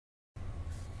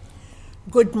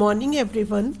Good morning,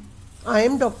 everyone. I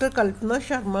am Dr. Kalpana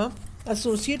Sharma,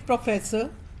 Associate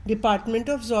Professor, Department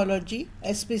of Zoology,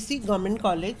 S.P.C, Govt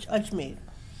College, Ajmer.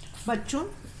 बच्चों,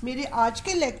 मेरे आज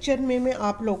के lecture में मैं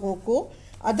आप लोगों को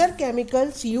other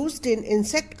chemicals used in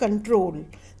insect control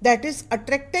that is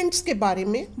attractants के बारे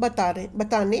में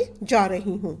बताने जा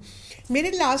रही हूँ।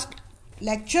 मेरे लास्ट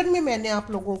लेक्चर में मैंने आप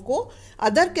लोगों को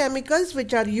other chemicals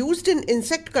which are used in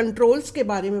insect controls के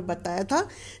बारे में बताया था,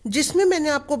 जिसमें मैंने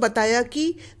आपको बताया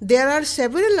कि there are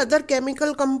several other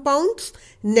chemical compounds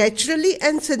naturally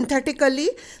and synthetically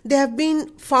they have been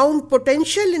found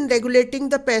potential in regulating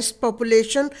the paste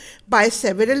population by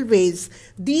several ways.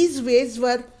 These veg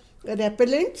were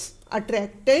repellents,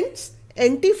 attractants,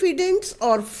 antifeedants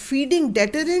or feeding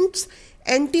deterrents,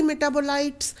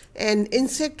 antimetabolites and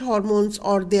insect hormones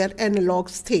और there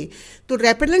analogues थे। तो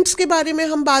repellents के बारे में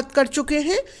हम बात कर चुके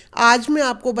हैं। आज मैं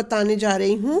आपको बताने जा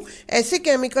रही हूँ ऐसे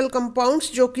केमिकल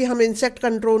कंपाउंड्स जो कि हम इंसेक्ट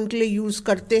कंट्रोल के लिए यूज़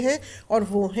करते हैं, और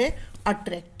वो हैं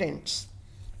attractants.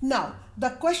 Now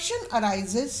the question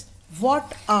arises,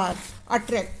 what are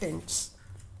attractants?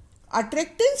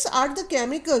 Attractants are the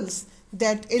chemicals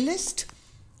that elicit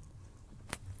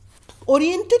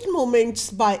oriented movements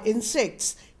by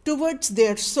insects towards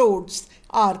their source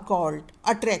are called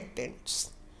attractants.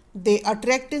 They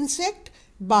attract insect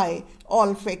by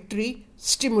olfactory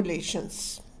stimulations.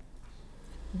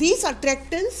 These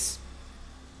attractants,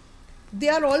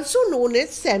 they are also known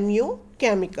as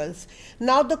semiochemicals.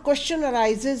 Now the question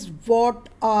arises, what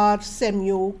are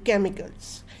semiochemicals?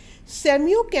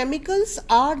 Semiochemicals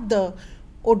are the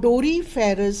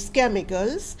odoriferous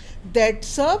chemicals that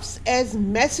serves as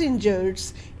messengers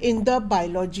in the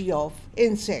biology of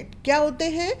insect. क्या होते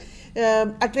हैं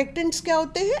attractants? क्या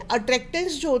होते हैं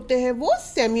attractants? जो होते हैं वो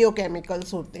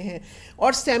सेमियोकेमिकल्स होते हैं,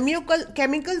 और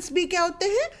सेमियोकेमिकल्स भी क्या होते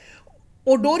हैं?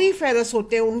 ओडोरीफेरस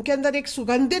होते हैं। उनके अंदर एक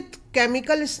सुगंधित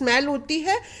केमिकल स्मेल होती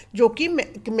है जो कि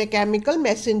केमिकल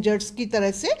मैसेंजर्स की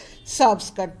तरह से सर्व्स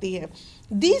करती है।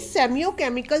 These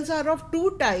semiochemicals are of two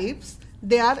types.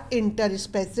 They are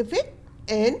interspecific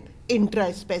and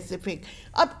intraspecific.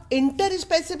 अब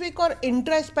interspecific और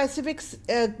intraspecific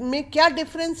में क्या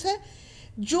डिफरेंस है?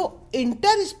 जो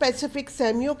interspecific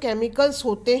semiochemicals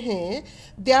होते हैं,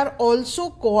 they are also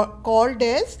called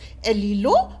as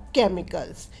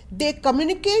allelochemicals. They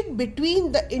communicate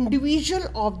between the individual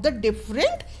of the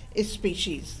different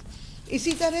species.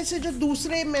 इसी तरह से जो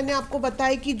दूसरे मैंने आपको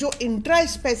बताया कि जो इंट्रा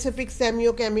स्पेसिफिक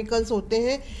सेमियोकेमिकल्स होते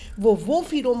हैं वो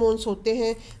फिरोमोन्स होते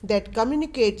हैं that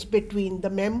communicates between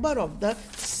the member of the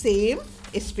same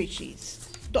species.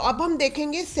 तो अब हम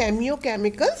देखेंगे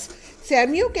सेमियोकेमिकल्स।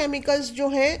 सेमियोकेमिकल्स जो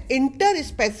हैं इंटर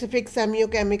स्पेसिफिक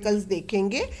सेमियोकेमिकल्स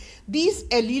देखेंगे। These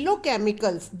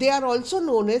allelochemicals, they are also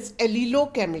known as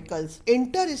allelochemicals.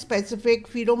 Interspecific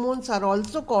pheromones are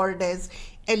also called as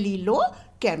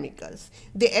allelochemicals.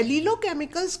 The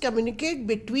allelochemicals communicate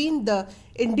between the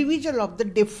individual of the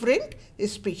different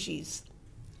species.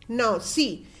 Now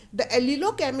see, the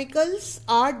allelochemicals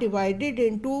are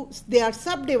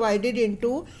subdivided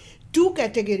into two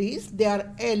categories. They are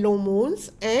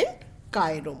allomones and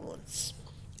chiromones.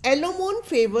 Allomone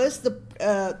favors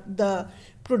the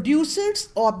producers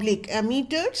 /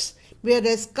 emitters,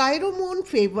 whereas chiromone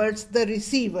favors the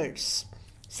receivers.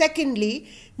 Secondly,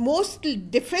 most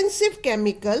defensive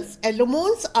chemicals,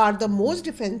 allomones are the most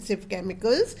defensive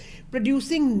chemicals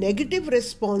producing negative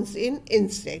response in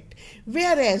insect,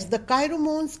 whereas the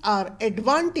chiromones are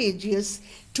advantageous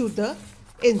to the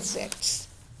insects.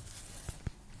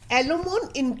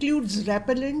 Allomone includes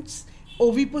repellents,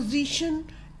 oviposition,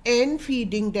 and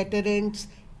feeding deterrents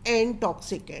and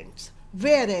toxicants,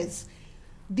 whereas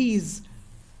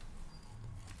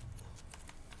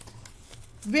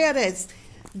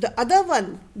the other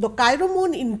one, the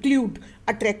chiromone, include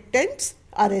attractants,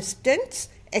 arrestants,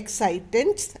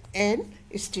 excitants and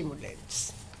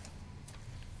stimulants.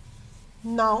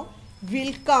 Now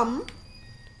we'll come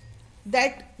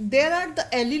that there are the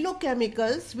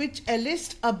allelochemicals which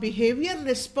elicit a behavior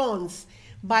response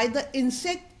by the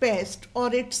insect pest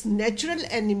or its natural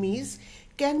enemies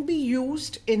can be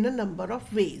used in a number of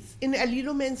ways. इन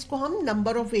एलिलोमेंट्स को हम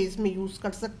number of ways में use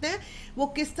कर सकते हैं। वो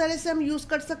किस तरह से हम यूज़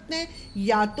कर सकते हैं?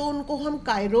 या तो उनको हम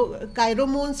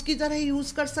कायरोमोन्स की तरह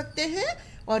यूज़ कर सकते हैं,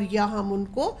 और या हम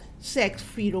उनको सेक्स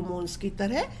फीरोमोन्स की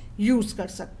तरह यूज़ कर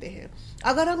सकते हैं।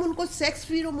 अगर हम उनको सेक्स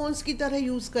फीरोमोन्स की तरह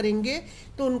यूज़ करेंगे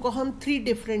तो उनको हम 3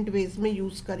 डिफरेंट वेज में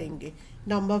यूज़ करेंगे।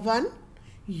 Number 1,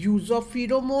 use of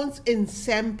pheromones in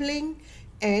sampling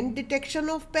and detection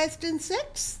of pest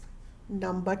insects.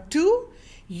 Number 2,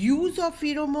 use of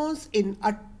pheromones in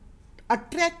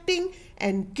attracting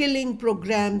and killing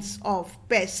programs of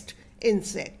pest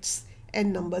insects.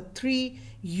 And number 3,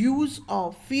 use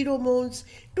of pheromones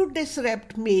to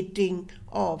disrupt mating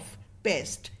of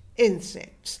pest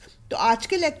insects. तो आज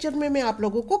के lecture में मैं आप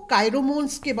लोगों को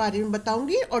कायरोमोन्स के बारे में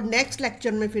बताऊंगी और नेक्स्ट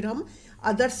लेक्चर में फिर हम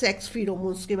अदर सेक्स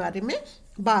फिरोमोन्स के बारे में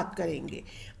बात करेंगे.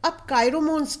 अब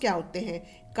कायरोमोन्स क्या होते हैं?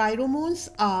 कायरोमोन्स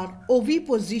are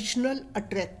ओविपोजिशनल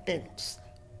attractants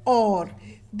or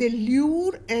they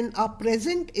lure and are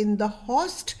present in the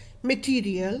host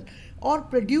material or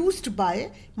produced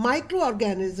by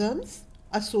microorganisms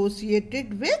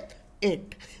associated with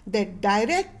it that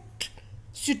direct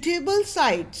suitable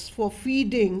sites for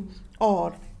feeding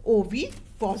or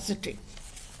ovipositing.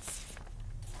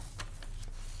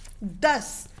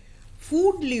 Thus,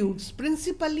 food lures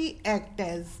principally act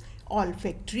as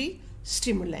olfactory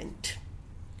stimulant.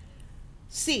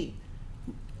 See,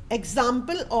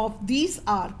 example of these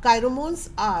are pheromones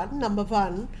are number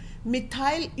 1,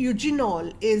 methyl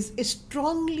eugenol is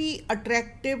strongly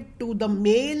attractive to the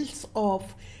males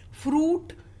of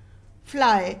fruit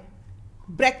fly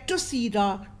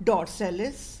Brachycera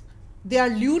dorsalis. They are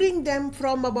luring them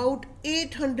from about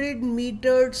 800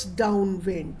 meters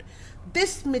downwind.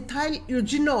 This methyl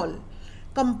eugenol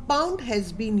compound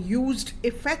has been used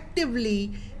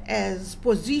effectively as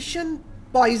poison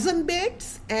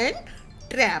baits and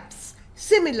traps.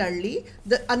 Similarly,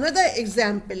 another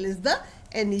example is the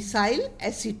N-acyl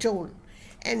acetone.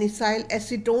 N-acyl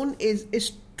acetone is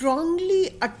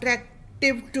strongly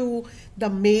attractive to the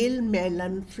male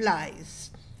melon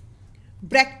flies,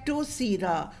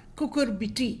 Brachycera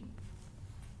cucurbitae.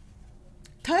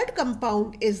 Third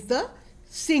compound is the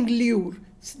singlure.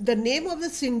 The name of the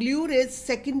singlure is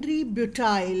secondary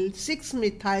butyl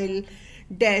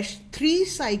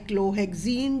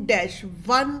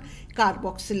 6-methyl-3-cyclohexene-1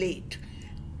 carboxylate.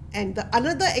 And the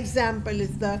another example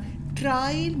is the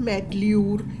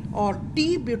trimedlure or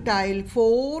T-butyl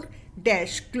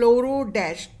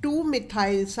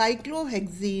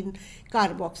 4-chloro-2-methyl-cyclohexene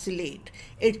carboxylate.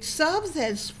 It serves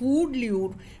as food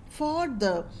lure for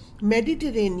the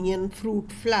Mediterranean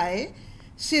fruit fly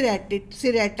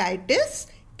Ceratitis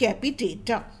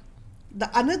capitata. The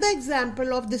another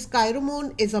example of this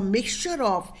pheromone is a mixture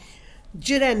of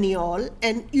geraniol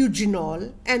and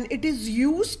eugenol, and it is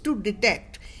used to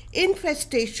detect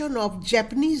infestation of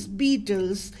Japanese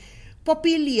beetles,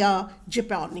 Popillia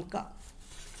japonica.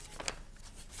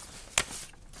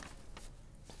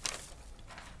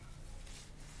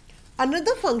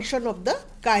 Another function of the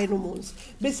pheromones.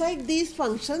 Besides these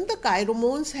functions, the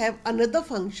pheromones have another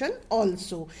function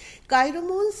also.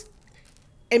 Pheromones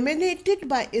emanated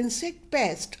by insect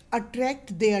pests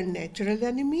attract their natural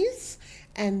enemies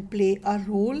and play a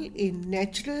role in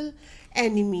natural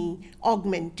enemy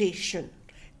augmentation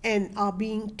and are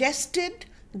being tested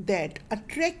that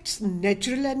attracts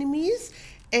natural enemies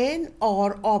and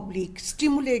or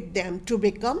stimulate them to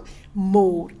become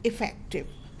more effective.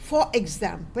 For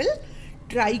example,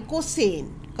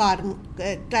 trichosane.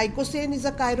 Trichosane is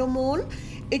a pheromone.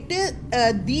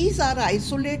 These are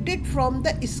isolated from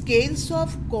the scales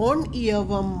of corn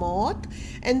earworm moth,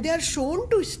 and they are shown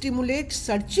to stimulate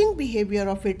searching behavior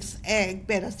of its egg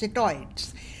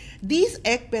parasitoids. These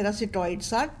egg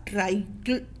parasitoids are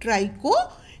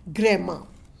trichogramma.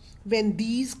 When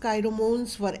these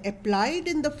pheromones were applied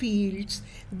in the fields,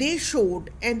 they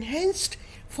showed enhanced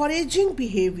foraging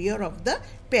behavior of the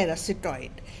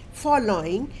parasitoid.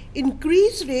 Following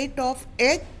increased rate of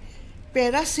egg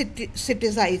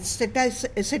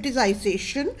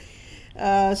parasitization,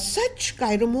 such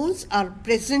pheromones are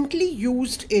presently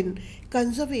used in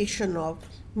conservation of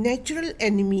natural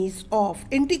enemies of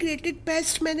integrated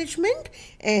pest management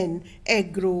and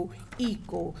agro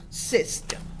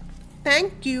ecosystem.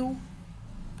 Thank you.